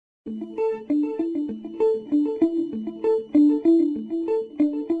Welcome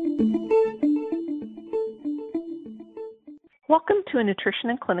to a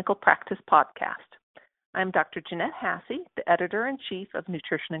Nutrition and Clinical Practice podcast. I'm Dr. Jeanette Hasse, the Editor-in-Chief of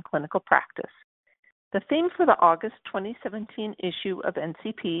Nutrition and Clinical Practice. The theme for the August 2017 issue of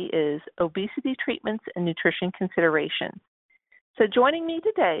NCP is Obesity Treatments and Nutrition Considerations. So joining me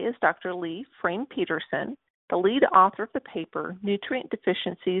today is Dr. Lee Frame-Peterson, the lead author of the paper, Nutrient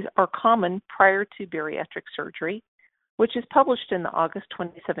Deficiencies Are Common Prior to Bariatric Surgery, which is published in the August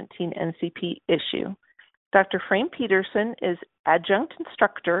 2017 NCP issue. Dr. Frame-Peterson is adjunct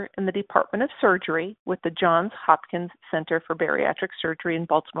instructor in the Department of Surgery with the Johns Hopkins Center for Bariatric Surgery in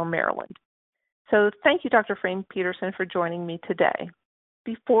Baltimore, Maryland. So thank you, Dr. Frame-Peterson, for joining me today.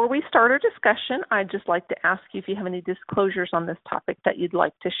 Before we start our discussion, I'd just like to ask you if you have any disclosures on this topic that you'd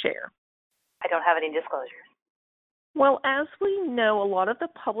like to share. I don't have any disclosures. Well, as we know, a lot of the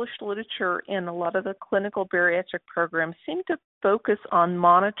published literature and a lot of the clinical bariatric programs seem to focus on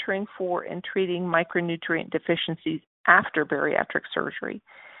monitoring for and treating micronutrient deficiencies after bariatric surgery.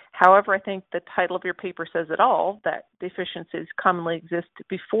 However, I think the title of your paper says it all, that deficiencies commonly exist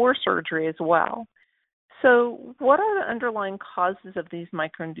before surgery as well. So what are the underlying causes of these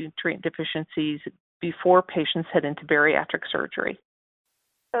micronutrient deficiencies before patients head into bariatric surgery?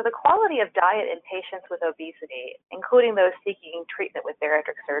 So the quality of diet in patients with obesity, including those seeking treatment with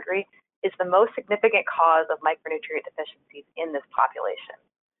bariatric surgery, is the most significant cause of micronutrient deficiencies in this population.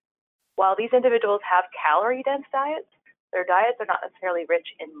 While these individuals have calorie-dense diets, their diets are not necessarily rich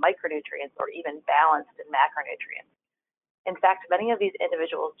in micronutrients or even balanced in macronutrients. In fact, many of these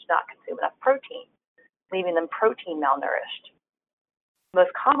individuals do not consume enough protein, leaving them protein malnourished. The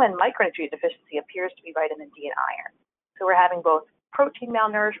most common micronutrient deficiency appears to be vitamin D and iron. So we're having both protein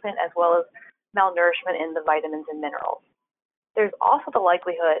malnourishment as well as malnourishment in the vitamins and minerals. There's also the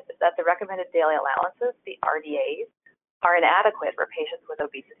likelihood that the recommended daily allowances, the RDAs, are inadequate for patients with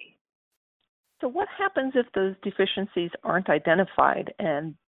obesity. So what happens if those deficiencies aren't identified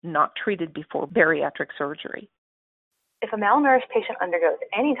and not treated before bariatric surgery? If a malnourished patient undergoes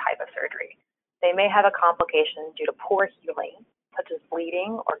any type of surgery, they may have a complication due to poor healing, such as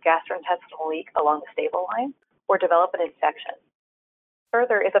bleeding or gastrointestinal leak along the stable line, or develop an infection.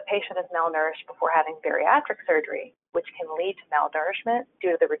 Further, if a patient is malnourished before having bariatric surgery, which can lead to malnourishment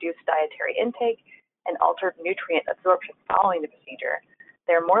due to the reduced dietary intake and altered nutrient absorption following the procedure,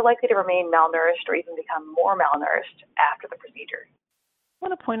 they are more likely to remain malnourished or even become more malnourished after the procedure.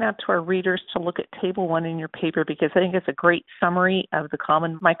 I want to point out to our readers to look at Table 1 in your paper because I think it's a great summary of the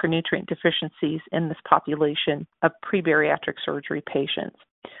common micronutrient deficiencies in this population of pre-bariatric surgery patients.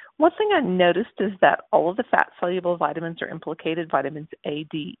 One thing I noticed is that all of the fat-soluble vitamins are implicated, vitamins A,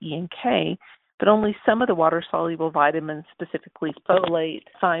 D, E, and K, but only some of the water-soluble vitamins, specifically folate,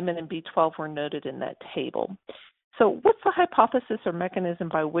 thiamine, and B12, were noted in that table. So what's the hypothesis or mechanism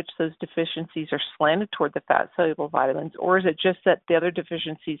by which those deficiencies are slanted toward the fat-soluble vitamins, or is it just that the other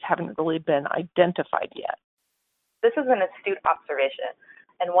deficiencies haven't really been identified yet? This is an astute observation,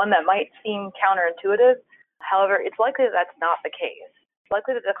 and one that might seem counterintuitive. However, it's likely that that's not the case. It's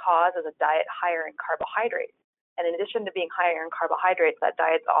likely that the cause is a diet higher in carbohydrates, and in addition to being higher in carbohydrates, that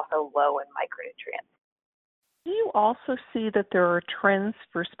diet's also low in micronutrients. Do you also see that there are trends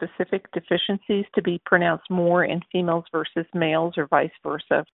for specific deficiencies to be pronounced more in females versus males or vice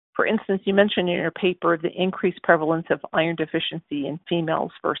versa? For instance, you mentioned in your paper the increased prevalence of iron deficiency in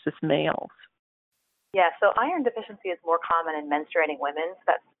females versus males. Yeah, so iron deficiency is more common in menstruating women.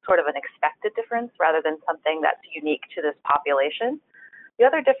 So that's sort of an expected difference rather than something that's unique to this population. The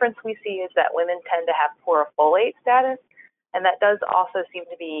other difference we see is that women tend to have poorer folate status, and that does also seem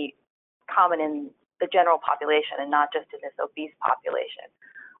to be common in the general population and not just in this obese population.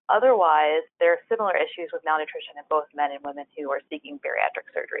 Otherwise, there are similar issues with malnutrition in both men and women who are seeking bariatric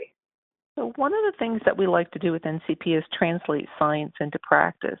surgery. So one of the things that we like to do with NCP is translate science into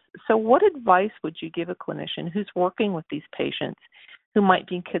practice. So what advice would you give a clinician who's working with these patients who might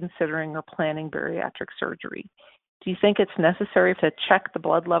be considering or planning bariatric surgery? Do you think it's necessary to check the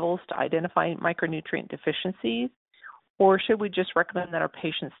blood levels to identify micronutrient deficiencies, or should we just recommend that our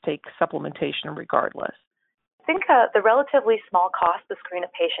patients take supplementation regardless? I think the relatively small cost to screen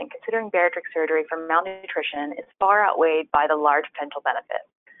a patient considering bariatric surgery for malnutrition is far outweighed by the large potential benefit.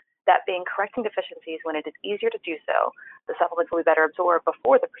 That being, correcting deficiencies when it is easier to do so, the supplements will be better absorbed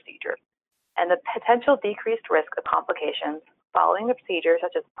before the procedure, and the potential decreased risk of complications following the procedure,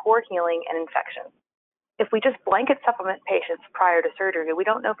 such as poor healing and infections. If we just blanket supplement patients prior to surgery, we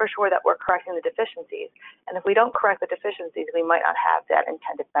don't know for sure that we're correcting the deficiencies, and if we don't correct the deficiencies, we might not have that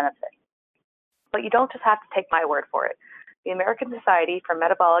intended benefit. But you don't just have to take my word for it. the American Society for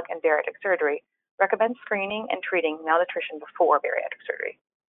Metabolic and Bariatric Surgery recommends screening and treating malnutrition before bariatric surgery.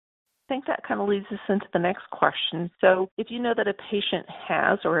 I think that kind of leads us into the next question. So if you know that a patient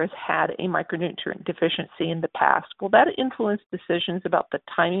has or has had a micronutrient deficiency in the past, will that influence decisions about the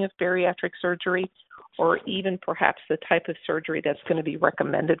timing of bariatric surgery or even perhaps the type of surgery that's going to be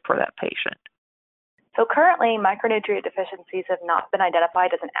recommended for that patient? So currently, micronutrient deficiencies have not been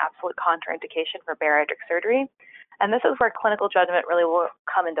identified as an absolute contraindication for bariatric surgery, and this is where clinical judgment really will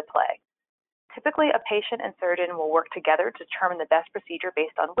come into play. Typically, a patient and surgeon will work together to determine the best procedure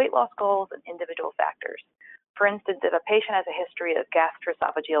based on weight loss goals and individual factors. For instance, if a patient has a history of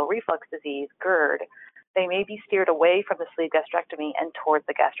gastroesophageal reflux disease, GERD, they may be steered away from the sleeve gastrectomy and towards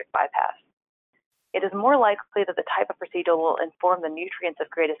the gastric bypass. It is more likely that the type of procedure will inform the nutrients of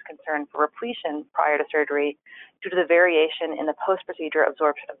greatest concern for repletion prior to surgery due to the variation in the post-procedure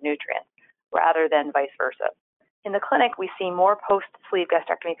absorption of nutrients, rather than vice versa. In the clinic, we see more post-sleeve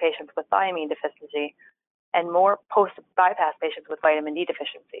gastrectomy patients with thiamine deficiency and more post-bypass patients with vitamin D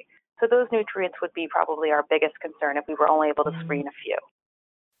deficiency. So those nutrients would be probably our biggest concern if we were only able to screen a few.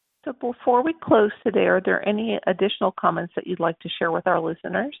 So before we close today, are there any additional comments that you'd like to share with our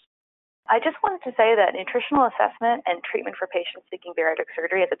listeners? I just wanted to say that nutritional assessment and treatment for patients seeking bariatric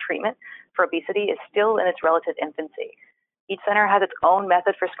surgery as a treatment for obesity is still in its relative infancy. Each center has its own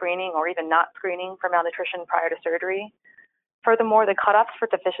method for screening or even not screening for malnutrition prior to surgery. Furthermore, the cutoffs for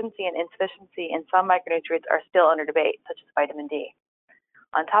deficiency and insufficiency in some micronutrients are still under debate, such as vitamin D.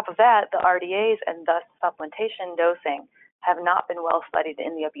 On top of that, the RDAs and thus supplementation dosing have not been well studied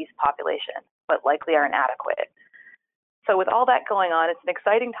in the obese population, but likely are inadequate. So with all that going on, it's an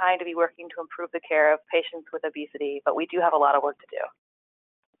exciting time to be working to improve the care of patients with obesity, but we do have a lot of work to do.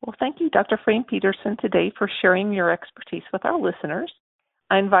 Well, thank you, Dr. Frame Peterson, today for sharing your expertise with our listeners.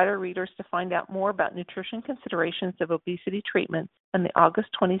 I invite our readers to find out more about nutrition considerations of obesity treatments in the August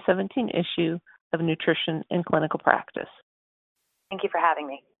 2017 issue of Nutrition in Clinical Practice. Thank you for having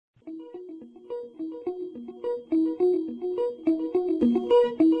me.